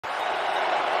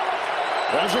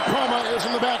Ezekoma is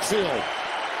in the backfield.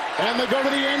 And they go to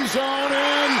the end zone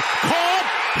and caught.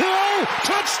 Hill,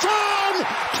 touchdown!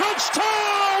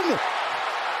 Touchdown!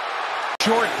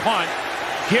 Short punt.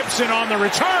 Gibson on the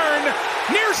return.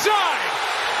 Near side.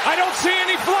 I don't see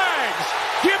any flags.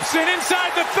 Gibson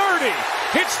inside the 30.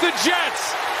 Hits the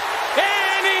Jets.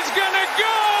 And he's going to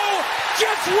go.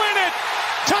 Jets win it.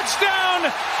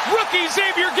 Touchdown. Rookie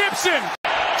Xavier Gibson.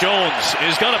 Jones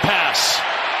is going to pass.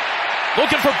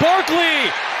 Looking for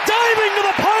Barkley. Diving to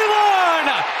the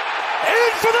pylon.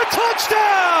 In for the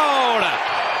touchdown.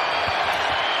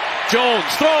 Jones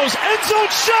throws, end zone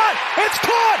shot. It's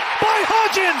caught by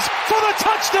Hodgins for the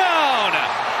touchdown.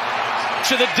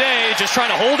 To the day, just trying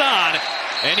to hold on,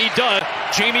 and he does.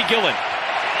 Jamie Gillen.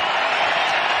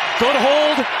 Good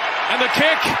hold, and the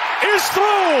kick is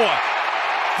through.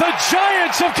 The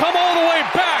Giants have come all the way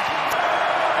back.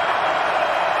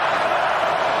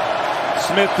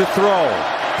 Smith to throw.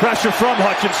 Pressure from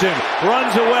Hutchinson.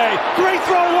 Runs away. Great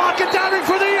throw. Lockett diving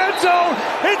for the end zone.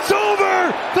 It's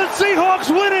over. The Seahawks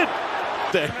win it.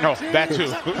 No, that too.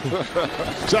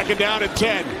 Second down and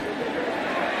 10.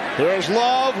 There's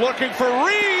Love looking for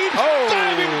Reed.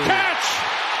 Diving catch.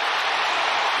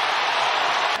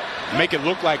 Make it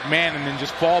look like man and then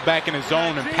just fall back in his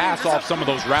zone and pass off some of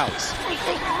those routes.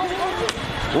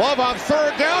 Love on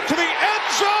third down to the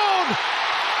end zone.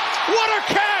 What a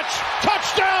catch.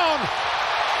 Touchdown.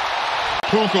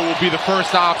 Puka will be the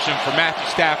first option for Matthew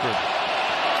Stafford.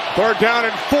 Third down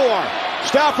and 4.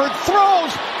 Stafford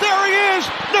throws. There he is.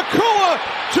 Nacua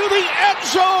to the end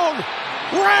zone.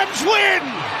 Rams win.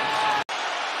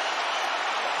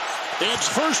 It's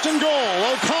first and goal.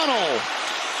 O'Connell.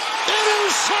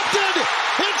 Intercepted.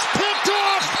 It's picked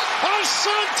off.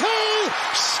 Asante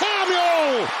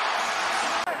Samuel.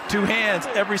 Two hands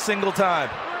every single time.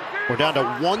 We're down to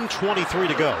 1:23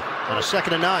 to go on a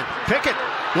 2nd and 9. Pickett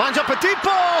lines up a deep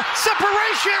ball.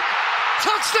 Separation.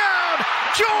 Touchdown.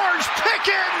 George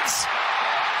Pickens.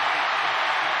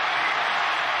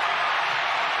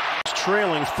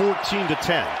 Trailing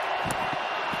 14-10.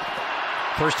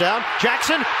 First down.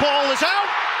 Jackson. Ball is out.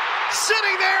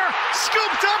 Sitting there.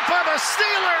 Scooped up by the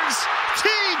Steelers.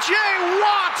 T.J.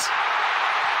 Watt.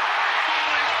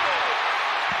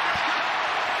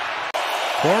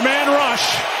 Four-man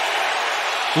rush.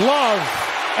 Love.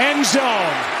 End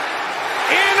zone.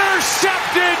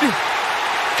 Intercepted.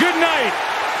 Good night.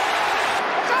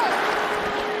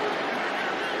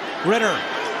 Ritter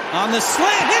on the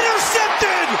slant.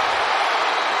 Intercepted.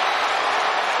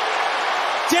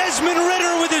 Desmond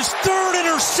Ritter with his 3rd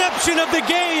interception of the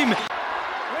game.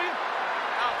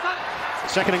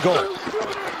 Second and goal.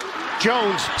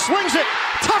 Jones slings it.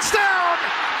 Touchdown.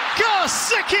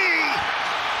 Gesicki.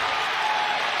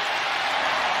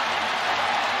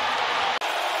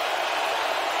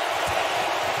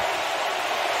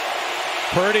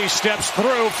 Purdy steps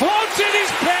through, floats it,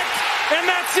 he's picked, and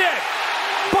that's it.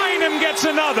 Bynum gets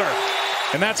another.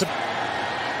 And that's a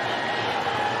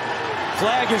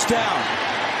Flag is down.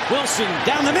 Wilson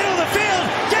down the middle of the field.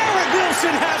 Garrett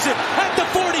Wilson has it at the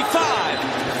 45.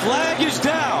 Flag is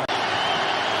down.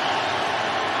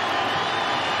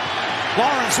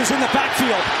 Lawrence is in the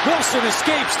backfield. Wilson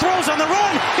escapes, throws on the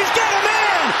run. He's got a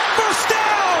man. First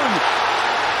down.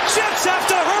 Jets have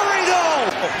to hurry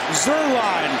though.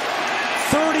 Zuerlein,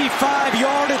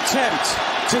 35-yard attempt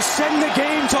to send the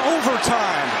game to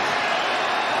overtime.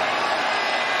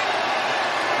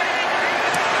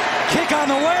 Kick on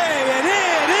the way, and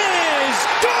it is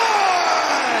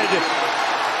good!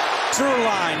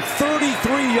 Zuerlein,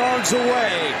 33 yards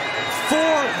away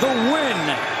for the win.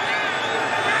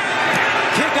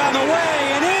 Kick on the way,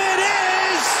 and it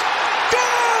is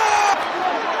good!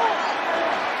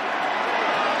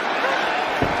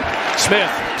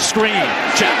 Smith, screen.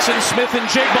 Jackson, Smith, and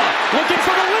Jigba looking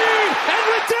for the lead, and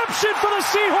redemption for the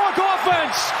Seahawk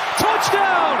offense.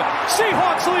 Touchdown,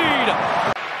 Seahawks lead.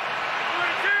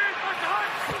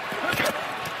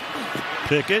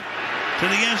 Pickett to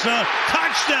the end zone,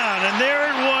 touchdown, and there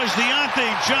it was.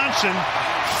 Deontay Johnson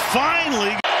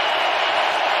finally.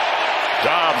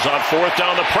 Dobbs on 4th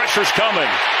down, the pressure's coming.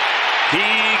 He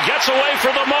gets away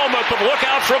for the moment, but look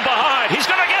out from behind. He's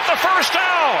going to get the first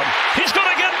down. He's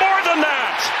going to get more than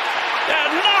that.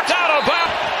 And knocked out of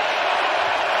bounds.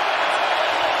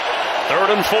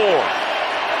 3rd and 4.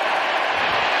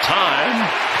 Time.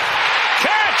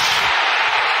 Catch!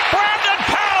 Brandon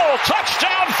Powell,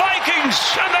 touchdown Vikings,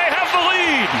 and they have the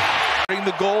lead.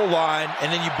 The goal line,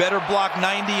 and then you better block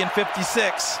 90 and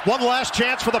 56. One last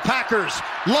chance for the Packers.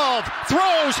 Love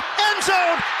throws, end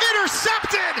zone,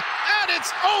 intercepted, and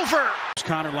it's over.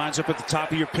 Connor lines up at the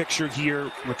top of your picture here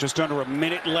with just under a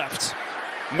minute left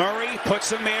Murray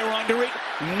puts a man under it.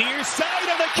 Near side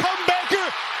of the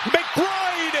comebacker.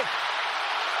 McBride.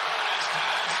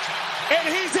 And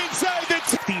he's inside the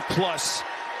 50+.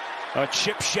 A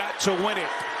chip shot to win it.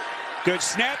 Good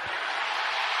snap.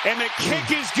 And the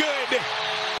kick is good.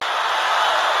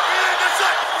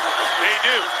 They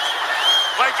do.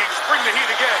 Vikings bring the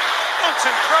heat again.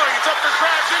 Munson throwing, it's up for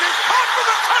grabs, and it's caught for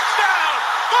the touchdown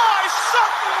by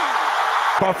Sutton!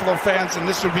 Buffalo fans, and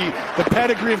this would be the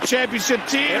pedigree of championship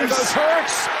teams. Here goes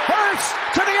Hurts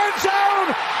to the end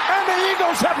zone, and the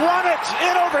Eagles have won it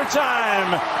in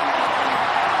overtime.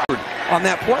 On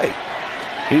that play.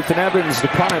 Ethan Evans, the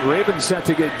punt. Ravens set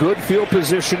to get good field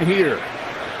position here.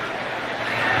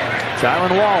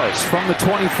 Tylan Wallace from the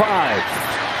 25.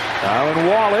 Tylan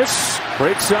Wallace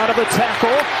breaks out of a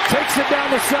tackle, takes it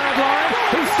down the sideline.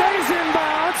 He stays in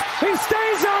bounds. He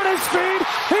stays on his feet.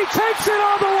 He takes it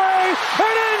all the way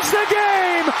and ends the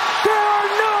game. There are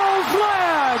no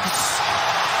flags.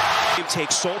 It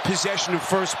takes sole possession of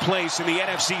first place in the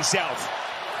NFC South.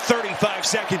 35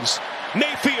 seconds.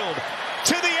 Mayfield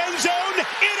to the end zone.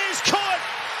 It is caught.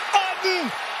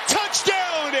 Otten.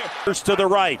 Touchdown. First to the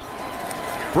right.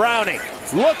 Browning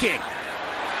looking.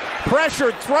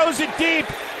 Pressured, throws it deep,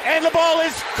 and the ball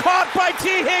is caught by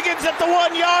T. Higgins at the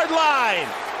 1-yard line.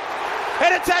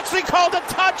 And it's actually called a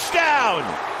touchdown.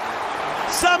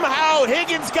 Somehow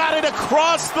Higgins got it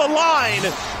across the line.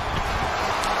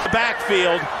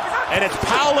 Backfield, and it's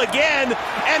Powell again,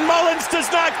 and Mullins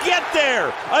does not get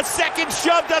there. A second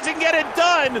shove doesn't get it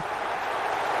done.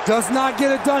 Does not get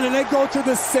it done, and they go to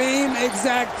the same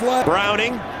exact play.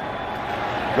 Browning,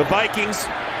 the Vikings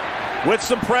with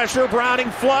some pressure. Browning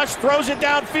flush, throws it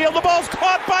downfield. The ball's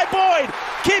caught by Boyd.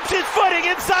 Keeps his footing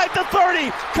inside the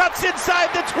 30. Cuts inside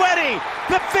the 20.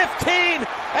 The 15.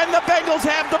 And the Bengals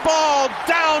have the ball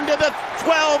down to the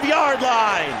 12-yard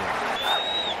line.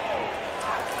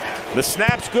 The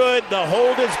snap's good. The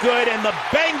hold is good. And the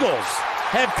Bengals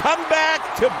have come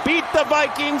back to beat the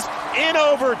Vikings in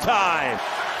overtime.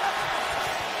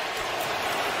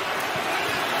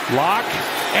 Lock.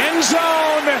 End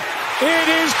zone. It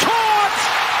is caught!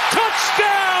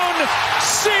 Touchdown,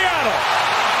 Seattle!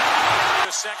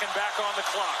 The second back on the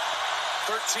clock.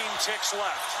 13 ticks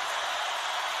left.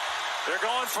 They're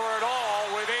going for it all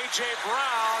with A.J.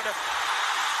 Brown.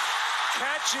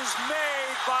 Catch is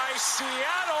made by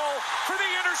Seattle for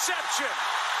the interception.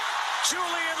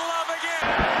 Julian Love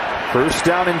again. First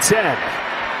down and 10.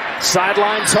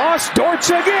 Sideline toss.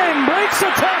 Dortch again breaks a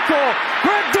tackle.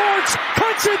 Greg Dortch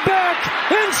cuts it back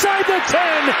inside the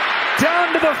 10.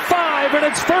 Down to the 5, and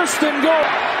it's first and goal.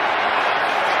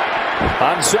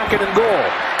 On second and goal,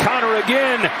 Connor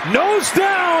again, nose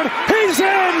down, he's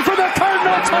in for the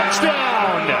Cardinal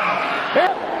touchdown.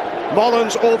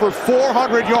 Mullins over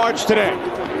 400 yards today.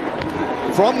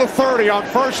 From the 30 on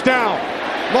first down.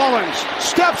 Mullins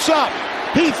steps up,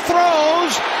 he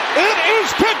throws, it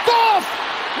is picked off.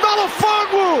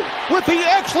 Melifonwu with the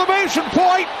exclamation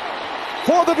point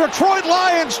for the Detroit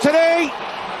Lions today.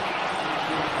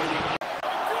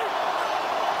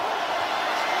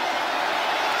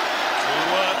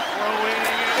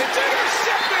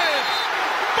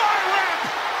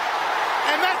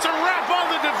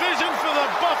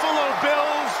 Buffalo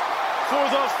Bills for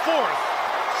the 4th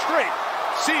straight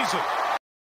season.